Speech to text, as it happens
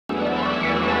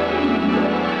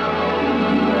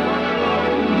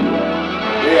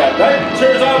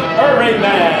Adventures of Irvingman!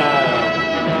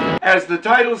 As the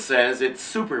title says, it's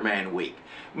Superman Week.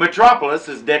 Metropolis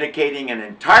is dedicating an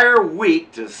entire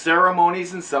week to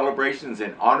ceremonies and celebrations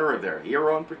in honor of their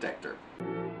hero and protector.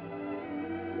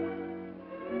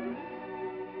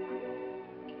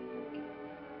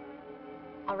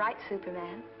 All right,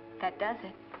 Superman. That does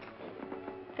it.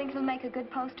 Think it'll make a good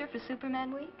poster for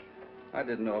Superman Week? I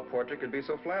didn't know a portrait could be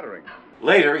so flattering.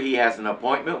 Later, he has an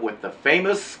appointment with the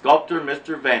famous sculptor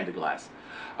Mr. Vanderglass.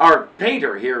 Our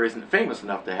painter here isn't famous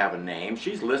enough to have a name.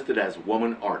 She's listed as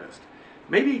Woman Artist.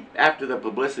 Maybe after the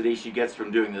publicity she gets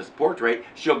from doing this portrait,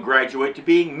 she'll graduate to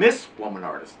being Miss Woman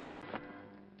Artist.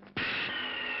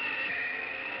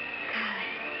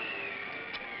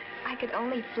 I could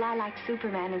only fly like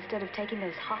Superman instead of taking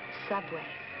those hot subways.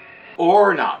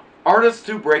 Or not. Artists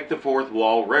who break the fourth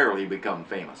wall rarely become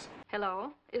famous.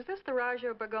 Hello, is this the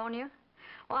Raja Begonia?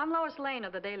 Well, I'm Lois Lane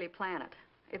of the Daily Planet.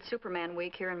 It's Superman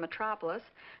Week here in Metropolis.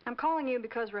 I'm calling you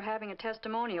because we're having a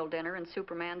testimonial dinner in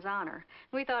Superman's honor.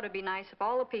 We thought it'd be nice if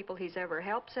all the people he's ever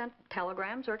helped sent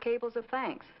telegrams or cables of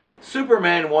thanks.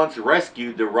 Superman once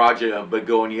rescued the Raja of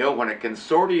Begonia when a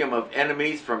consortium of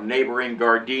enemies from neighboring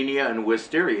Gardenia and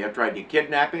Wisteria tried to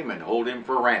kidnap him and hold him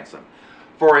for ransom.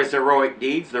 For his heroic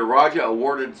deeds, the Raja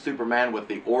awarded Superman with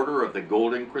the Order of the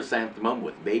Golden Chrysanthemum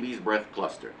with Baby's Breath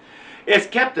Cluster. It's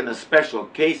kept in a special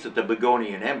case at the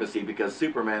Begonian Embassy because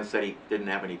Superman said he didn't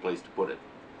have any place to put it.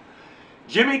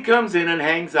 Jimmy comes in and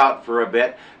hangs out for a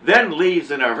bit, then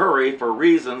leaves in a hurry for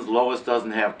reasons Lois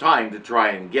doesn't have time to try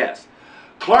and guess.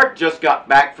 Clark just got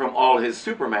back from all his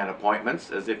Superman appointments,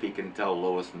 as if he can tell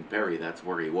Lois and Perry that's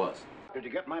where he was. Did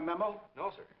you get my memo? No,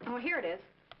 sir. Oh, here it is.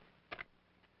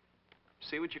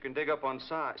 See what you can dig up on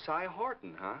Cy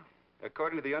Horton, huh?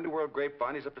 According to the underworld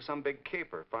grapevine, he's up to some big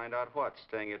caper. Find out what,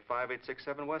 staying at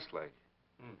 5867 Westlake.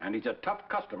 And he's a tough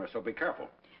customer, so be careful.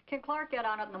 Can Clark get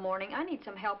on it in the morning? I need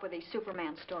some help with these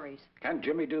Superman stories. Can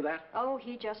Jimmy do that? Oh,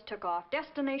 he just took off.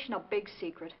 Destination a big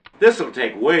secret. This'll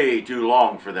take way too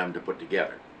long for them to put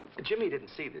together. Jimmy didn't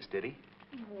see this, did he?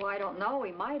 Oh, I don't know.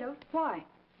 He might have. Why?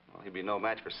 Well, he'd be no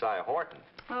match for Cy Horton.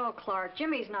 Oh, Clark,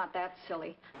 Jimmy's not that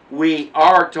silly. We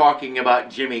are talking about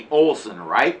Jimmy Olsen,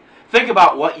 right? Think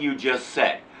about what you just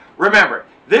said. Remember,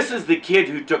 this is the kid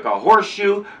who took a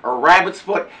horseshoe, a rabbit's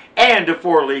foot, and a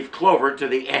four-leaf clover to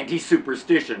the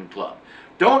Anti-Superstition Club.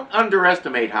 Don't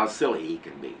underestimate how silly he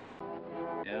can be.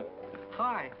 Yeah?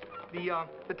 Hi.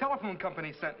 The telephone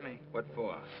company sent me. What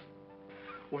for?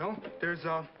 Well, there's,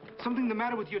 something the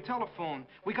matter with your telephone.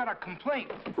 We got a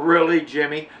complaint. Really,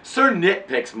 Jimmy? Sir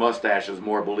Nitpick's mustache is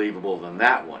more believable than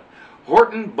that one.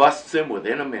 Horton busts him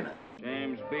within a minute.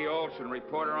 James B. Olson,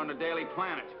 reporter on the Daily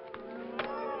Planet.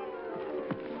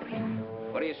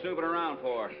 What are you snooping around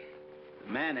for?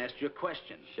 The man asked you a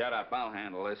question. Shut up, I'll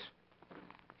handle this.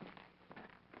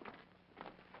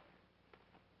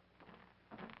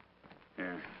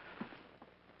 Here.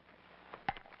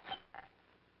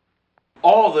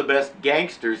 All the best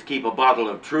gangsters keep a bottle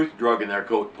of truth drug in their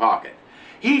coat pocket.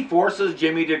 He forces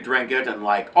Jimmy to drink it, and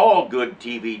like all good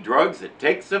TV drugs, it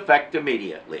takes effect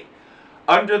immediately.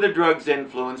 Under the drug's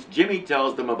influence, Jimmy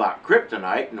tells them about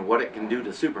kryptonite and what it can do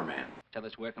to Superman. Tell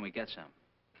us, where can we get some?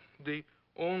 The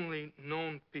only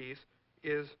known piece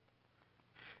is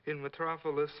in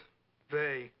Metropolis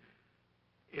Bay,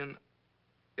 in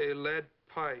a lead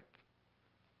pipe.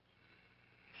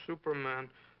 Superman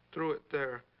threw it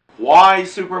there. Why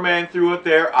Superman threw it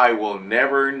there, I will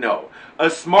never know. A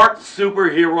smart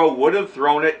superhero would have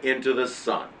thrown it into the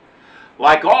sun.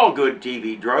 Like all good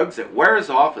TV drugs, it wears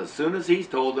off as soon as he's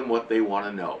told them what they want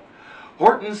to know.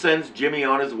 Horton sends Jimmy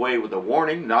on his way with a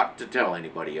warning not to tell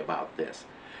anybody about this.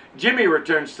 Jimmy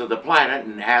returns to the planet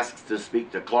and asks to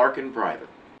speak to Clark in private.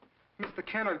 Mr.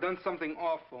 Kenner done something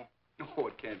awful. Oh,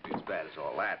 it can't be as bad as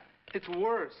all that. It's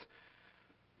worse.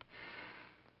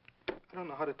 I don't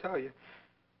know how to tell you.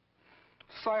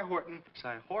 Cy Horton.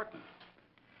 Cy Horton?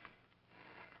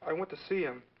 I went to see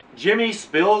him. Jimmy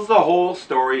spills the whole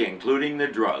story, including the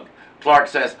drug. Clark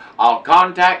says, I'll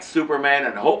contact Superman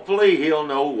and hopefully he'll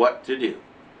know what to do.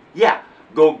 Yeah,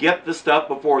 go get the stuff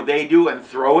before they do and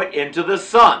throw it into the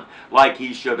sun, like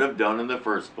he should have done in the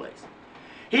first place.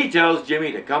 He tells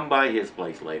Jimmy to come by his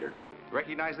place later.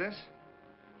 Recognize this?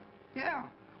 Yeah.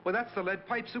 Well, that's the lead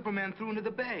pipe Superman threw into the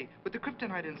bay, with the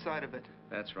kryptonite inside of it.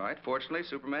 That's right. Fortunately,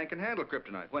 Superman can handle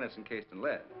kryptonite when it's encased in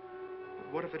lead.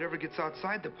 But what if it ever gets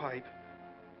outside the pipe?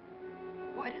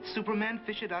 Why did Superman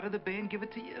fish it out of the bay and give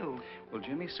it to you? Well,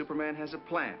 Jimmy, Superman has a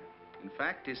plan. In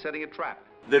fact, he's setting a trap.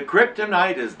 The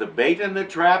kryptonite is the bait in the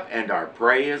trap, and our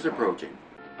prey is approaching.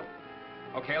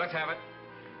 Okay, let's have it.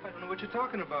 I don't know what you're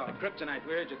talking about. The kryptonite.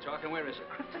 We heard you talking. Where is it?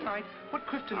 Kryptonite? What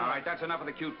kryptonite? All right, that's enough of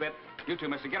the cute bit. You two,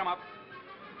 mister, get him up.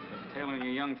 I'm tailing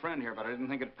your young friend here, but I didn't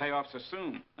think it'd pay off so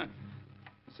soon.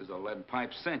 This is a lead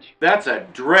pipe cinch. That's a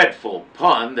dreadful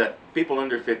pun that people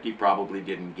under 50 probably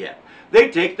didn't get. They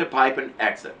take the pipe and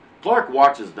exit. Clark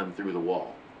watches them through the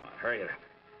wall. Hurry it up.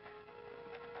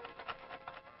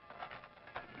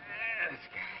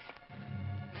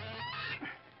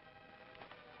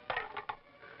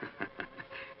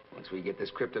 Once we get this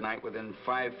kryptonite within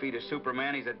 5 feet of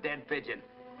Superman, he's a dead pigeon.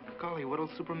 Golly, what'll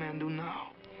Superman do now?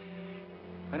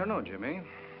 I don't know, Jimmy.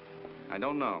 I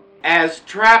don't know. As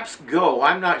traps go,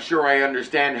 I'm not sure I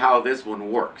understand how this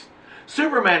one works.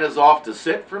 Superman is off to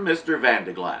sit for Mr.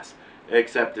 Vanderglass.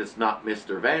 Except it's not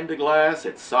Mr. Vanderglass,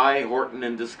 it's Cy Horton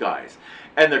in disguise.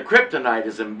 And the kryptonite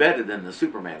is embedded in the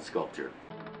Superman sculpture.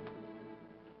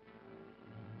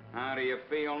 How do you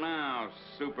feel now,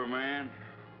 Superman?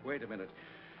 Wait a minute.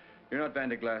 You're not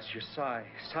Vanderglass, you're Cy.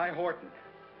 Cy Horton.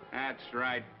 That's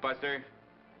right, Buster.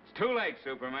 It's too late,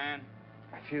 Superman.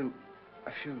 I feel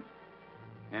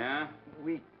Yeah?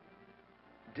 weak,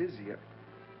 dizzy.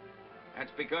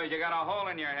 That's because you got a hole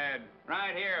in your head.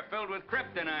 Right here, filled with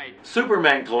kryptonite.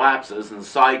 Superman collapses and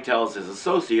Cy tells his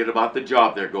associate about the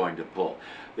job they're going to pull.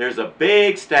 There's a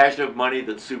big stash of money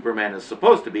that Superman is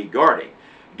supposed to be guarding.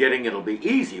 Getting it'll be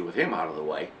easy with him out of the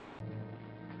way.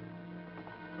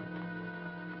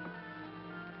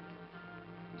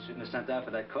 You shouldn't have sent out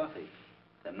for that coffee.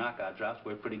 Them knockout drops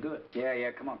were pretty good.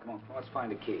 Yeah, come on. Let's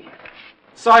find a key.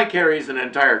 Cy carries an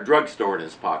entire drugstore in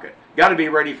his pocket. Gotta be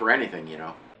ready for anything, you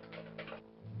know.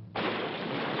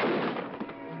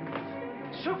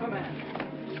 Superman!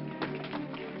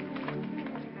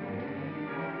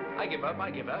 I give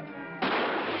up.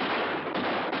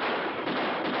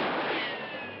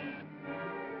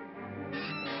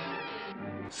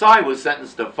 Cy was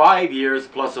sentenced to 5 years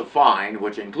plus a fine,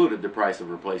 which included the price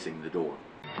of replacing the door.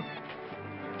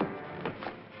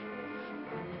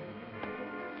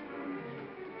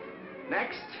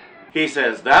 Next. He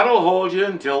says that'll hold you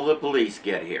until the police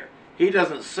get here. He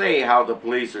doesn't say how the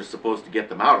police are supposed to get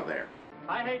them out of there.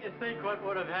 I hate to think what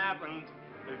would have happened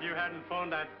if you hadn't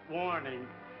phoned that warning.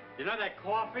 You know that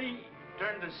coffee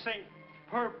turned the sink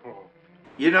purple.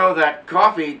 You know that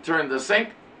coffee turned the sink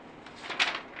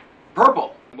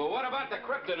purple. But what about the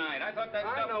kryptonite? I thought that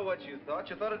I stuff... know what you thought.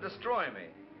 You thought it'd destroy me.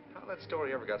 How that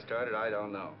story ever got started, I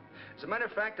don't know. As a matter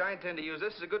of fact, I intend to use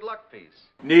this as a good luck piece.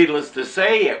 Needless to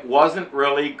say, it wasn't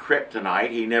really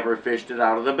kryptonite. He never fished it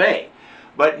out of the bay.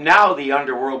 But now the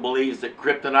underworld believes that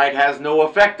kryptonite has no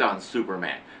effect on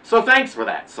Superman. So thanks for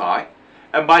that, Cy.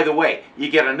 And by the way, you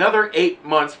get another 8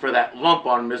 months for that lump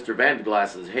on Mr.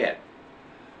 Vanderglass's head.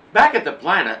 Back at the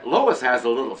planet, Lois has a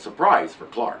little surprise for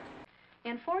Clark.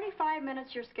 In 45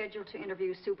 minutes, you're scheduled to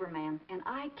interview Superman, and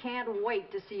I can't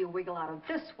wait to see you wiggle out of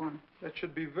this one. That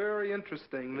should be very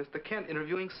interesting, Mr. Kent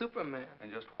interviewing Superman.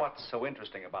 And just what's so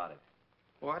interesting about it?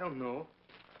 Oh, I don't know.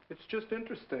 It's just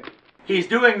interesting. He's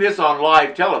doing this on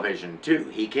live television, too.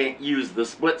 He can't use the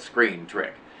split screen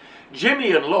trick.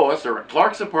 Jimmy and Lois are at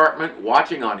Clark's apartment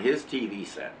watching on his TV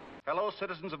set. Hello,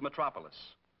 citizens of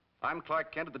Metropolis. I'm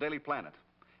Clark Kent of the Daily Planet.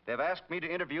 They've asked me to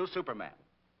interview Superman.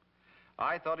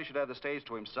 I thought he should have the stage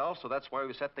to himself, so that's why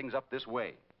we set things up this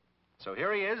way. So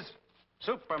here he is,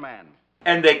 Superman.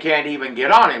 And they can't even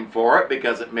get on him for it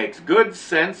because it makes good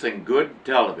sense and good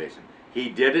television. He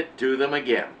did it to them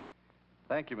again.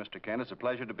 Thank you, Mr. Kent. It's a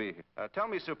pleasure to be here. Tell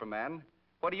me, Superman,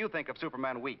 what do you think of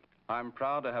Superman Week? I'm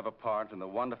proud to have a part in the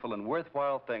wonderful and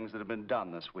worthwhile things that have been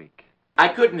done this week. I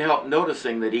couldn't help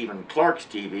noticing that even Clark's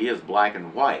TV is black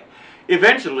and white.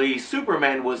 Eventually,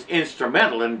 Superman was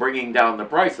instrumental in bringing down the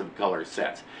price of color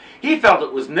sets. He felt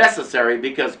it was necessary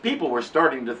because people were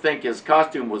starting to think his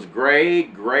costume was gray,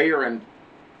 grayer, and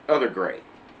other gray.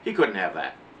 He couldn't have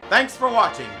that. Thanks for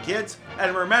watching, kids.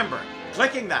 And remember,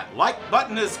 clicking that like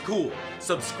button is cool.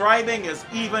 Subscribing is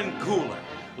even cooler.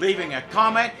 Leaving a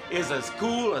comment is as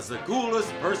cool as the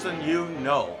coolest person you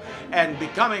know. And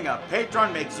becoming a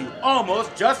patron makes you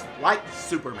almost just like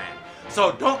Superman.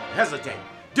 So don't hesitate.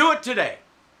 Do it today.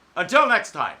 Until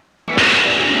next time.